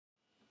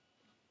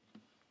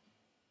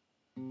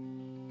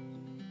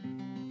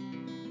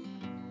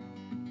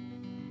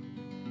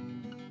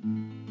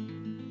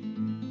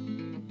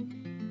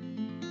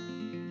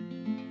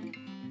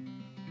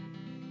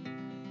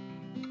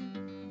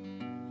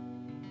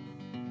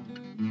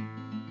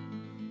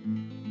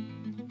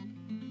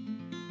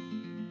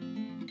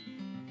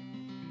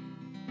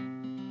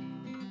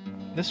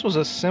This was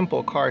a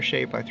simple car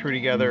shape I threw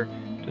together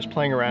just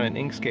playing around in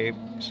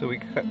Inkscape, so we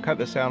cut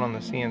this out on the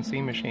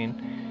CNC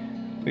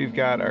machine. We've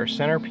got our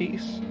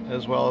centerpiece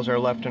as well as our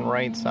left and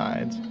right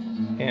sides,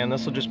 and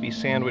this will just be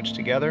sandwiched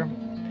together.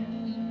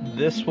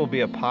 This will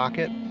be a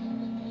pocket,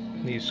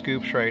 these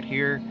scoops right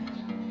here,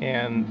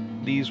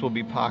 and these will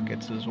be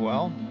pockets as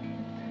well.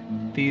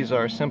 These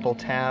are simple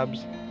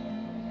tabs,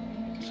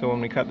 so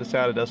when we cut this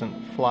out it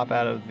doesn't flop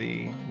out of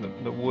the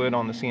wood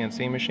on the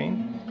CNC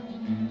machine.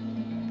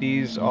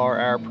 These are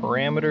our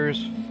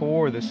parameters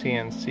for the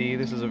CNC.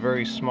 This is a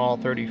very small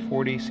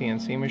 3040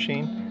 CNC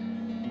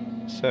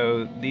machine.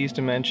 So these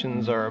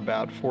dimensions are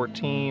about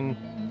 14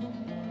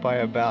 by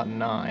about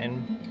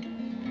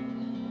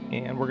 9.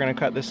 And we're going to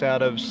cut this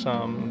out of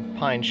some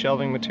pine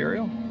shelving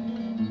material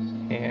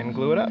and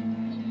glue it up.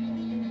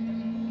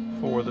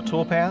 For the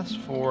toolpaths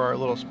for our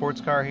little sports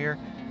car here,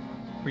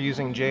 we're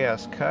using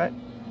Jscut.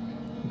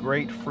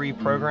 Great free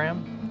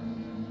program.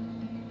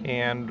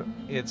 And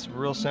it's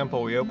real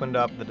simple. We opened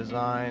up the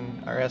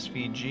design, our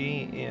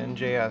SVG in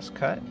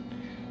Jscut.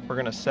 We're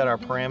going to set our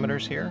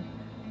parameters here.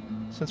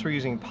 Since we're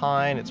using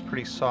pine, it's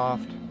pretty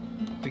soft.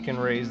 We can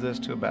raise this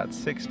to about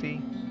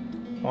 60.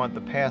 I want the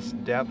pass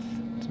depth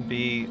to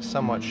be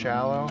somewhat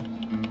shallow,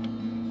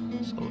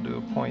 so we'll do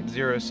a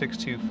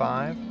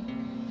 0.0625.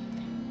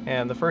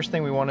 And the first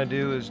thing we want to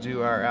do is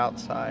do our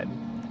outside.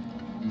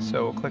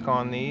 So we'll click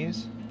on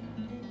these,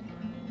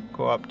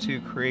 go up to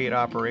Create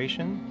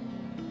Operation.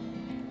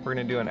 We're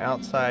going to do an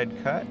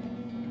outside cut,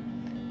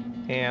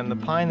 and the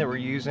pine that we're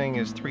using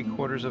is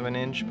 3/4 of an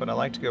inch, but I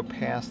like to go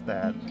past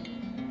that.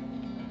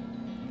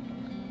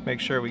 Make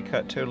sure we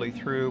cut totally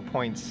through,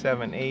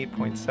 0.78,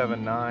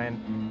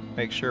 0.79,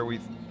 make sure we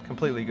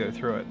completely go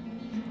through it.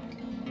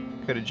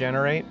 Go to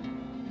Generate,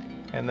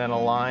 and then a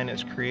line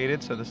is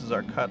created, so this is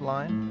our cut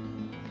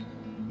line.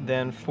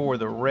 Then for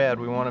the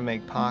red, we want to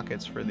make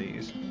pockets for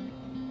these.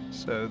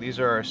 So these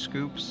are our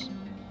scoops,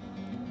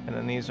 and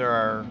then these are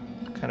our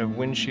kind of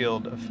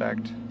windshield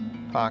effect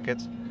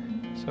pockets.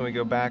 So we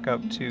go back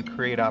up to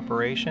Create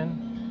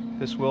Operation.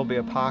 This will be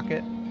a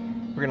pocket.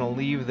 We're going to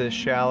leave this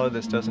shallow.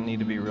 This doesn't need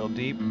to be real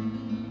deep.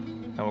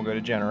 And we'll go to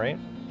Generate.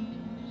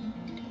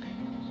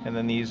 And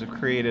then these have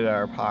created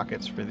our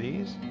pockets for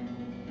these.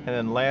 And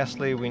then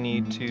lastly, we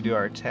need to do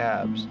our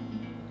tabs,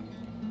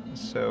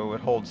 so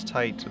it holds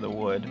tight to the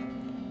wood.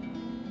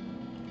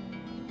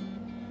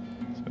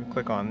 So we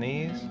click on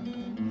these,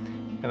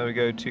 and then we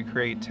go to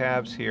Create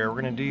Tabs here.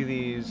 We're going to do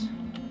these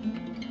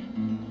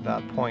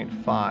about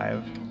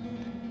 0.5.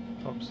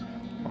 Oops,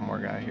 one more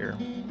guy here.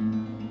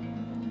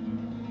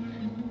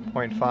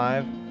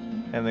 0.5,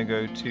 and then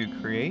go to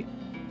Create.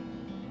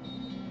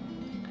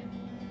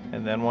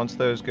 And then once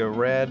those go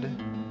red,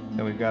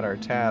 then we've got our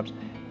tabs.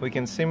 We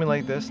can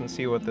simulate this and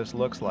see what this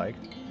looks like.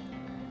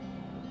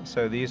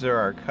 So these are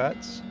our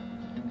cuts.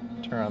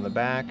 Turn on the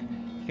back.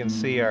 You can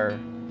see our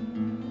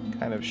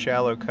kind of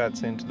shallow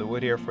cuts into the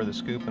wood here for the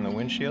scoop and the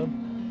windshield.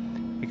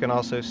 You can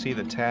also see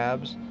the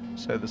tabs,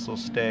 so this will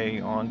stay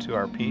onto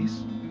our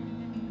piece.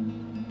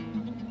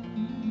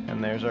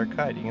 And there's our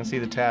cut. You can see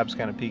the tabs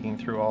kind of peeking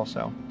through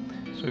also.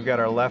 So we've got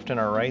our left and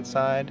our right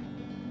side,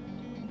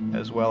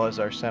 as well as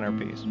our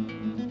centerpiece.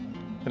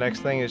 The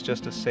next thing is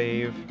just to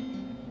save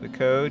the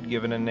code,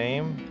 give it a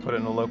name, put it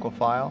in a local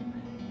file,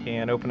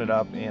 and open it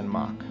up in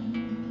Mock.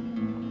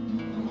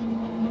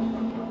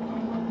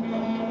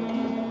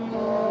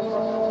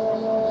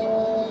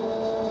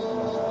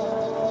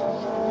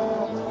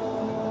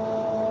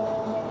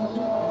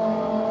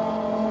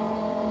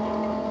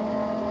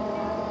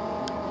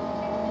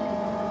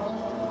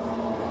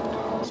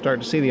 Start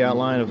to see the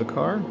outline of the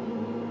car.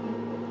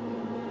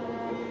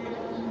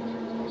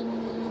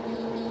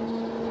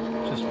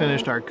 Just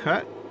finished our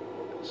cut,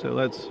 so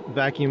let's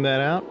vacuum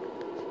that out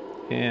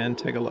and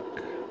take a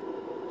look.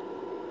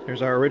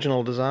 There's our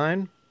original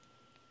design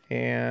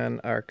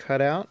and our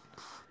cutout.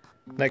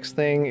 Next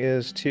thing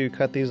is to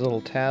cut these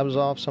little tabs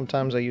off.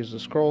 Sometimes I use a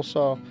scroll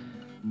saw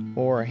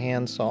or a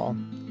hand saw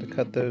to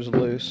cut those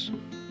loose.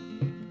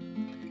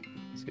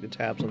 See the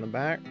tabs on the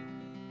back.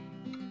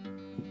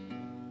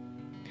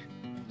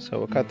 So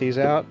we'll cut these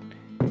out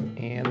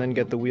and then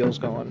get the wheels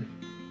going.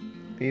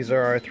 These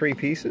are our 3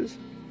 pieces.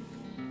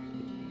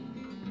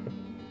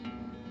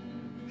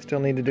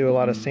 Still need to do a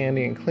lot of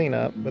sanding and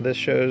cleanup, but this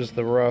shows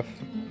the rough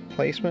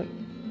placement.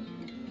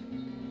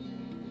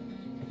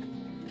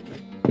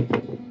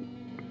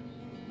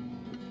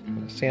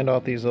 Sand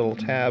off these little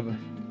tab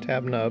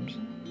nubs.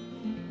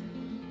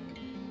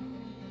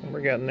 And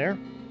we're getting there.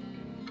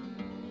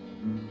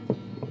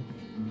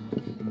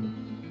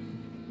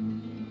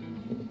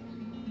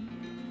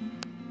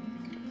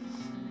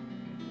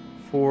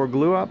 For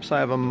glue ups, I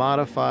have a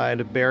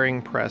modified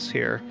bearing press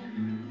here.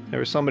 There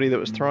was somebody that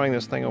was throwing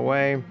this thing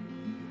away,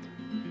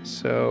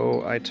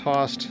 so I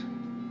tossed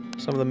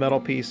some of the metal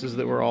pieces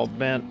that were all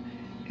bent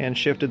and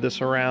shifted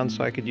this around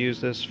so I could use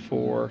this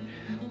for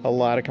a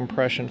lot of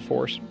compression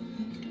force.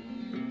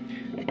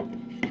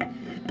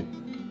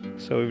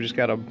 So we've just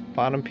got a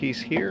bottom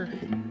piece here,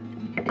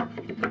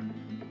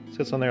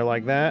 sits on there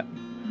like that.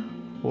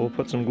 We'll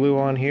put some glue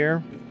on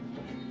here,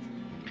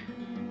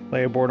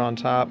 lay a board on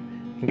top,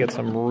 and get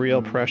some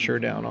real pressure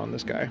down on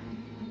this guy.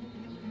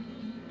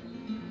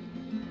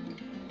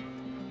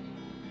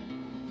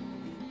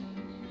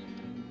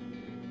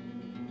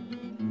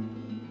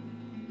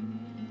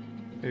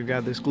 We've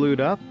got this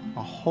glued up,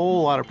 a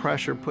whole lot of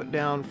pressure put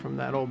down from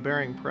that old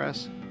bearing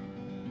press,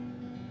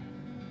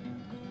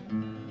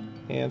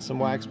 and some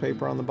wax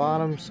paper on the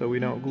bottom so we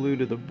don't glue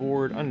to the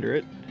board under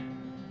it.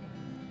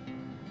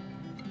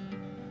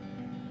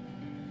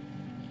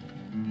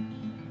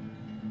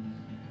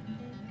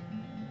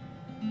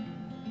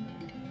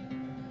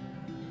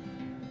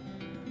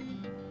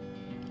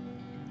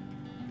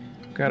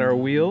 Got our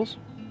wheels.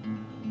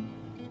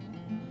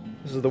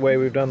 This is the way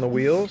we've done the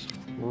wheels.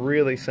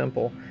 Really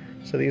simple.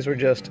 So these were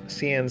just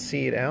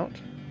CNC'd out.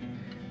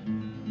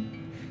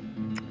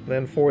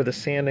 Then for the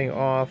sanding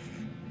off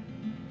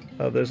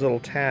of those little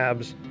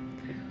tabs,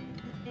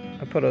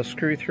 I put a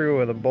screw through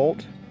with a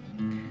bolt,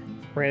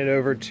 ran it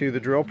over to the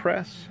drill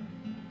press,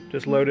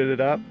 just loaded it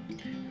up,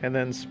 and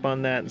then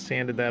spun that and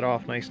sanded that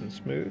off nice and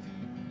smooth.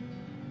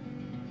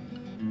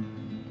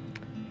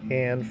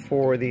 And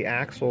for the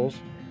axles,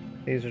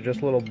 these are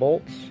just little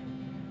bolts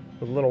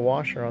with a little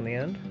washer on the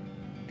end,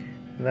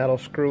 and that'll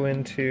screw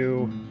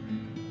into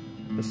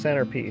the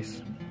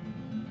centerpiece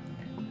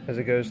as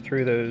it goes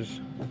through those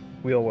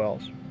wheel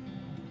wells.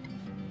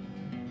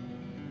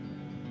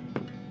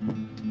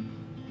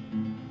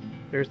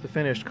 There's the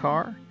finished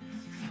car.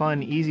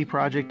 Fun, easy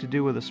project to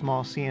do with a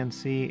small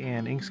CNC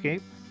and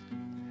Inkscape.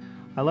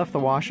 I left the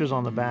washers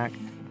on the back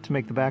to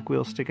make the back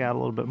wheels stick out a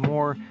little bit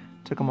more.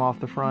 Took them off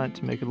the front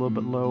to make it a little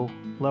bit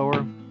lower.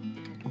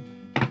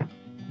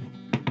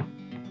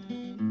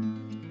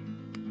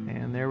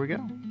 And there we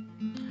go.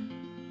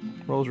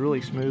 Rolls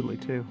really smoothly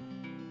too.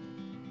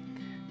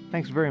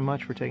 Thanks very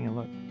much for taking a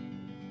look.